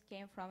opportunities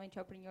came from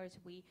entrepreneurs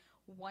we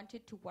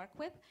wanted to work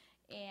with.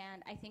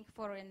 And I think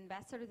for an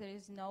investor, there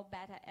is no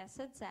better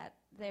assets than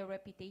the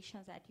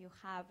reputations that you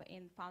have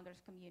in founders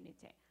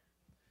community.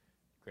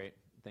 Great,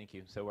 thank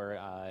you. So we're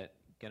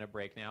going to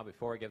break now.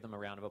 Before we give them a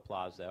round of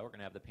applause, though, we're going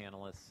to have the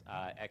panelists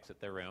exit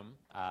the room.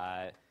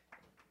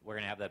 We're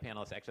going to have the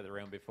panelists exit the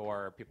room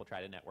before people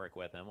try to network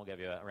with them. We'll give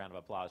you a round of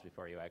applause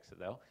before you exit,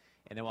 though.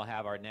 And then we'll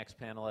have our next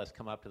panelist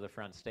come up to the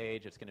front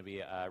stage. It's going to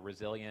be a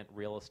resilient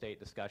real estate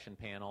discussion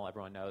panel.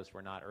 Everyone knows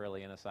we're not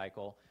early in a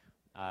cycle,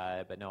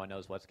 but no one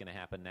knows what's going to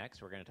happen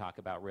next. We're going to talk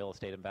about real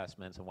estate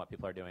investments and what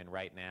people are doing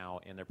right now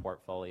in their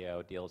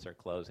portfolio, deals are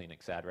closing,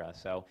 et cetera.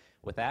 So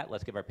with that,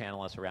 let's give our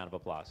panelists a round of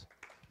applause.